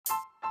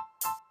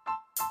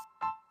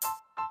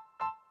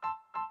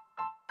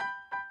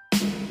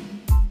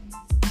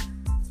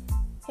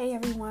Hey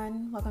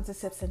everyone, welcome to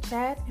Sips and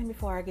Chat. And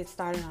before I get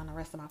started on the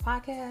rest of my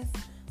podcast,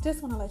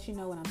 just want to let you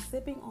know what I'm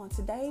sipping on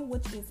today,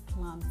 which is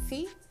Plum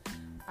tea.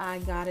 I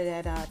got it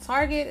at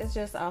Target. It's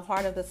just a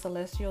part of the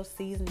Celestial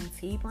Seasoning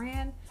Tea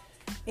brand.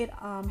 It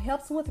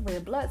helps with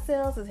red blood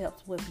cells. It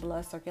helps with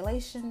blood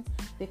circulation.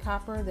 The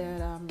copper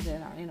that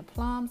are in the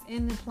plums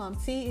in the plum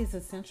tea is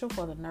essential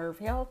for the nerve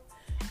health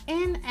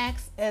and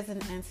acts as an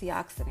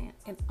antioxidant.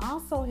 It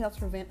also helps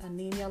prevent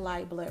anemia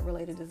like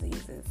blood-related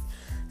diseases.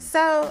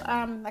 So,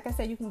 like I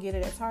said, you can get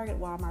it at Target,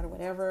 Walmart, or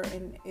whatever,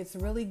 and it's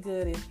really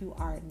good if you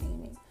are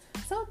anemic.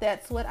 So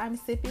that's what I'm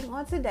sipping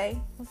on today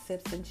with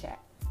Sips and Chat.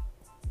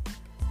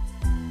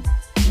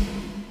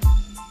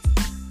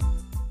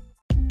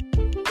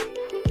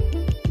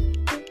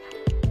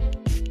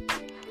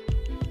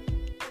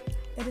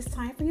 It is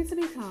time for you to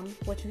become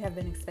what you have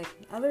been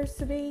expecting others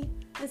to be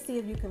and see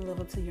if you can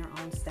live up to your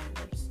own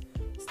standards.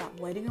 Stop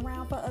waiting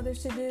around for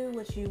others to do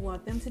what you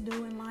want them to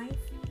do in life.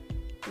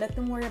 Let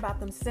them worry about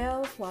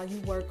themselves while you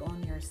work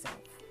on yourself.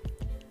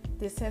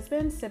 This has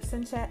been Sips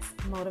and Chat's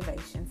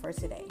motivation for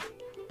today.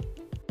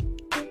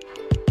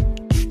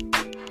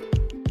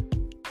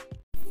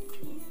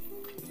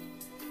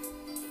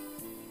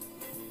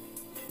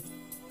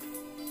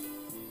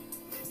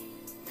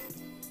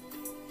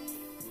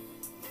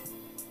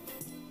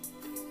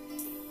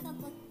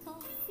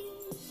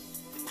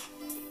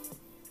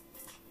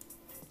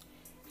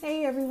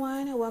 Hey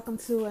everyone, and welcome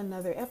to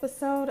another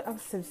episode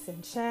of Sips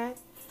and Chat.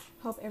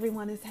 Hope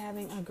everyone is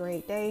having a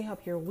great day.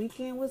 Hope your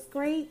weekend was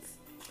great.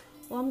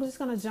 Well, I'm just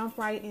going to jump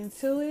right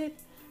into it.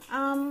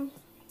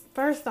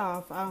 First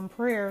off,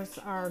 prayers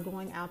are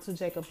going out to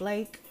Jacob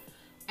Blake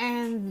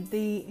and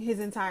his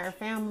entire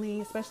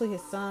family, especially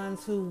his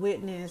sons who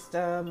witnessed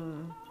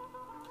him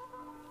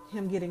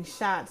getting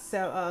shot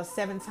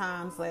 7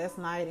 times last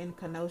night in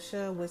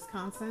Kenosha,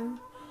 Wisconsin.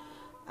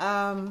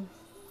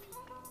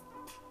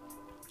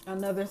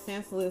 Another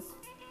senseless,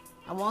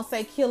 I won't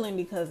say killing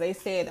because they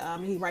said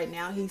right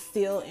now he's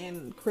still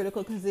in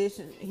critical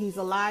condition. He's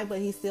alive, but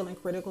he's still in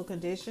critical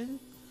condition.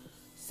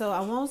 So I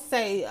won't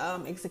say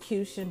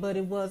execution, but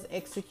it was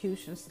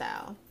execution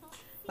style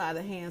by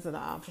the hands of the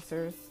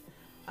officers.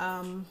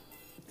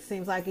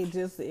 Seems like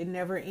it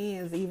never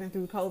ends. Even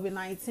through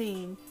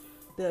COVID-19,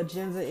 the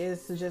agenda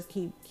is to just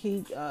keep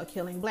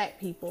killing black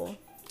people.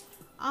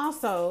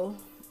 Also,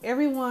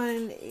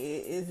 everyone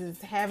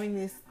is having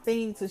this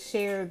thing to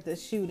share the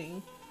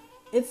shooting.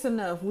 It's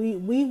enough.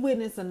 We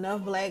witness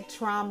enough black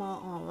trauma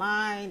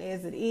online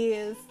as it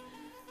is.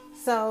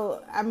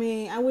 So, I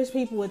mean, I wish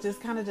people would just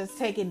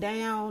take it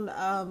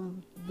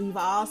down. We've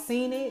all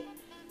seen it.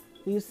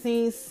 We've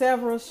seen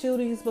several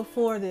shootings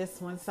before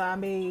this one. So, I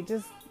mean,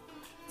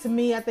 to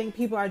me, I think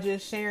people are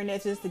just sharing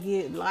that just to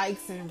get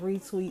likes and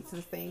retweets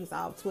and things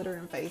off Twitter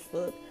and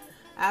Facebook.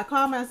 I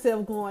caught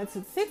myself going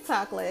to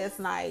TikTok last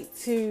night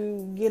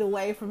to get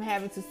away from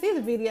having to see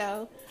the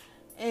video.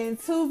 And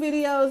 2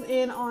 videos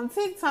in on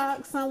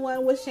TikTok,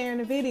 someone was sharing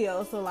the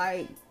video. So,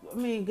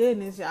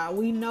 goodness, y'all,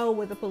 we know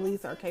what the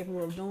police are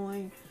capable of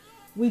doing.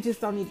 We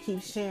just don't need to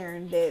keep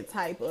sharing that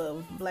type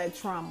of black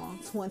trauma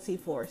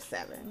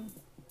 24/7.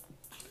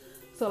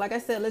 So, like I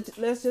said,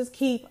 let's just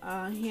keep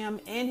him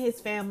and his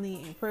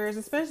family in prayers,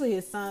 especially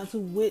his sons who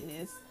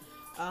witnessed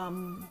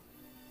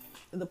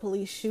the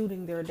police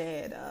shooting their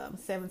dad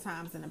 7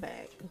 times in the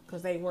back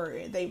because they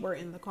were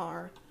in the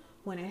car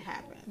when it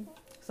happened.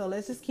 So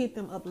let's just keep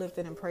them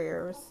uplifted in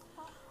prayers.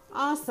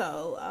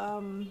 Also,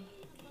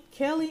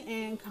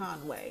 Kellyanne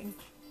Conway,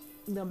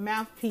 the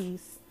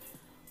mouthpiece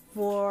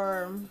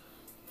for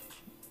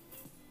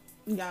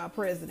y'all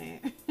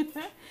president.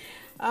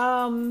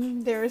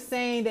 They're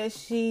saying that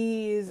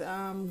she is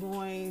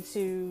going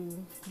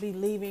to be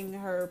leaving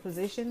her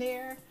position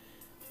there.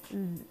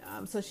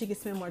 So she can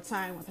spend more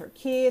time with her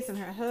kids and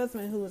her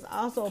husband, who is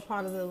also a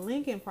part of the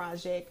Lincoln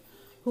Project,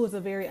 who is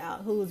very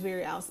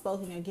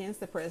outspoken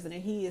against the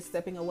president. He is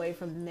stepping away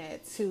from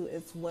that too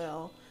as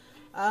well.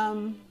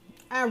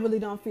 I really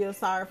don't feel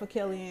sorry for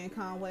Kellyanne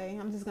Conway.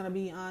 I'm just gonna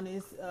be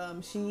honest.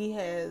 She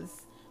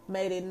has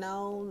made it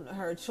known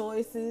her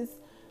choices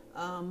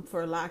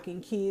for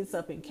locking kids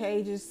up in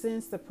cages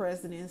since the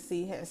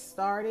presidency has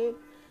started.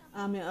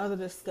 And other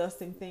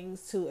disgusting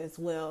things too as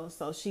well.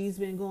 So she's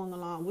been going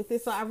along with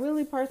it. So I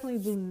really personally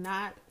do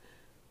not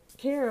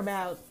care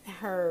about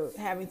her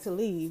having to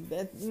leave.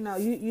 That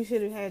you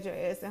should have had your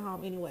ass at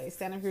home anyway,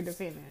 standing here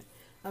defending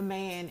a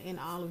man in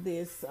all of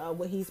this,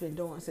 what he's been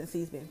doing since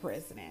he's been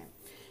president.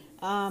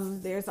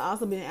 There's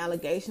also been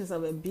allegations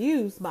of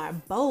abuse by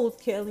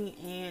both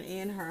Kellyanne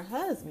and her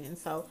husband.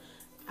 So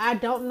I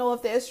don't know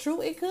if that's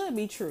true. It could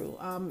be true.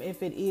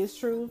 If it is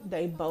true,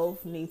 they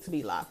both need to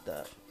be locked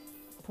up.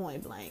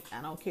 Point blank.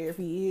 I don't care if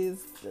he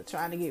is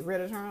trying to get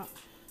rid of Trump.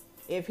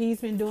 If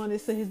he's been doing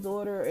this to his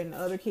daughter and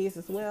other kids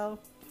as well,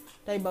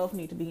 they both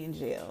need to be in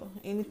jail.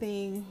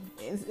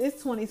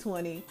 It's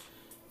 2020.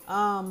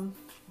 To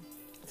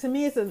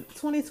me, it's a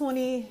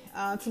 2020.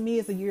 To me,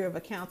 it's a year of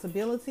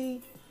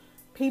accountability.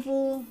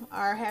 People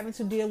are having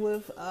to deal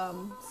with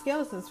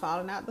skeletons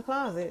falling out the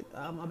closet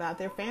about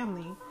their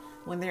family.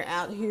 when they're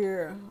out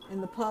here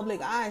in the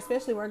public eye,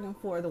 especially working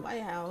for the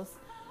White House,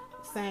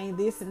 saying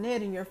this and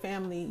that, and your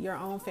family, your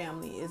own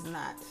family, is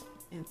not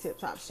in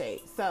tip-top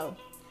shape. So,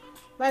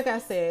 like I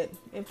said,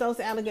 if those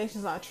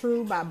allegations are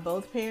true by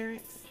both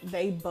parents,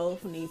 they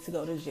both need to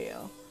go to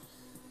jail.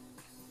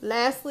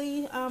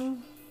 Lastly,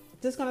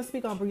 just gonna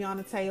speak on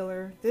Breonna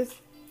Taylor.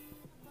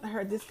 I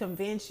heard this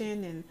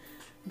convention and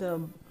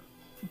the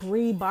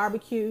Bree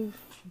barbecue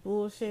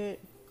bullshit.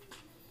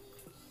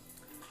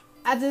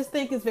 I just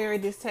think it's very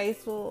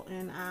distasteful,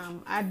 and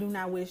I do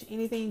not wish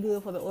anything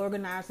good for the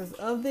organizers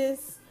of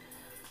this.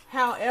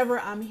 However,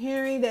 I'm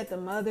hearing that the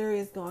mother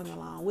is going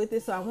along with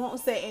it, so I won't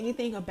say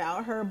anything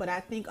about her, but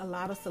I think a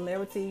lot of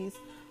celebrities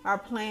are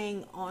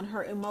playing on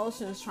her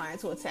emotions, trying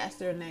to attach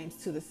their names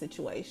to the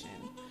situation.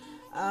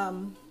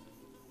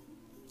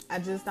 I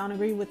just don't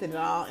agree with it at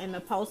all. In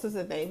the posters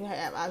that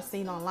I've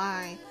seen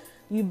online,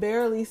 you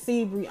barely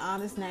see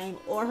Breonna's name,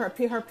 or her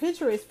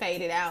picture is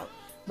faded out.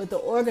 But the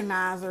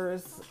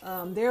organizers,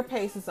 their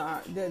faces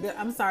are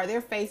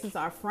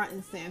front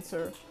and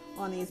center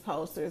on these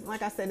posters.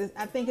 Like I said,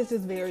 I think it's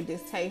just very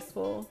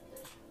distasteful.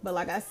 But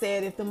like I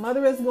said, if the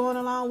mother is going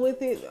along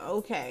with it,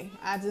 okay.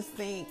 I just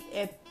think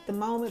at the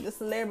moment, the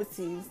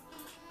celebrities,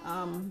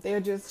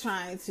 they're just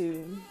trying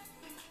to,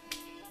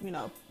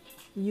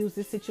 use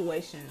this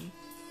situation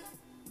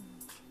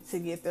to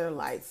get their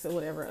likes or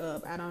whatever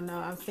up. I don't know.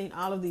 I've seen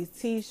all of these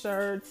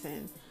t-shirts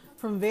and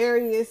from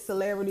various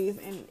celebrities,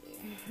 and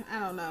I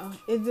don't know.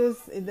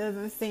 It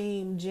doesn't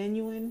seem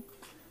genuine.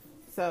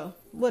 So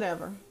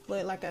whatever.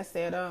 But like I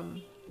said, I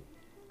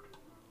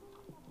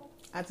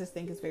just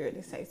think it's very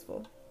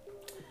distasteful.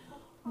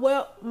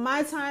 Well,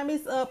 my time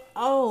is up.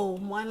 Oh,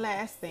 one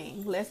last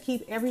thing. Let's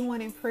keep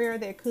everyone in prayer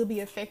that could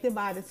be affected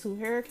by the two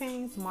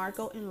hurricanes,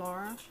 Marco and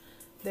Laura,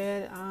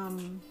 that are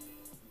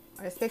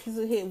expected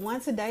to hit, one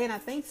today and I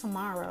think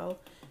tomorrow,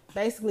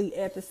 basically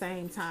at the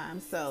same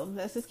time. So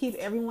let's just keep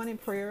everyone in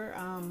prayer.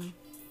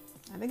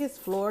 I think it's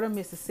Florida,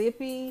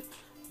 Mississippi,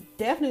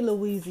 definitely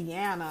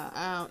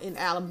Louisiana, in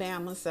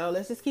Alabama. So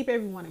let's just keep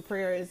everyone in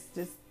prayer. It's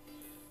just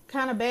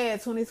kind of bad.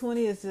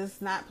 2020 is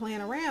just not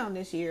playing around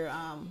this year,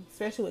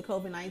 especially with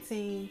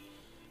COVID-19.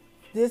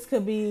 This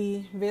could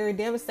be very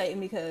devastating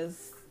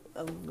because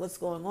of what's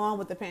going on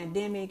with the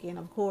pandemic, and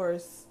of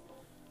course,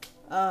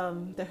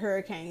 the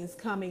hurricanes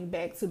coming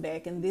back to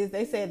back. And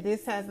they said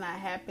this has not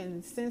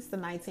happened since the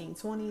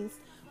 1920s,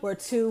 where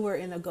two were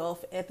in the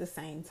Gulf at the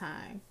same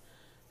time.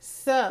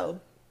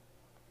 So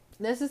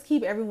let's just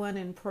keep everyone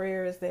in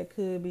prayers that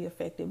could be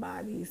affected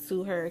by these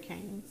two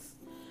hurricanes.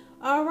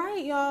 All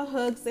right, y'all.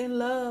 Hugs and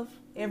love.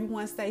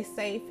 Everyone stay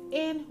safe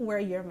and wear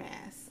your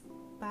mask.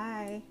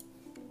 Bye.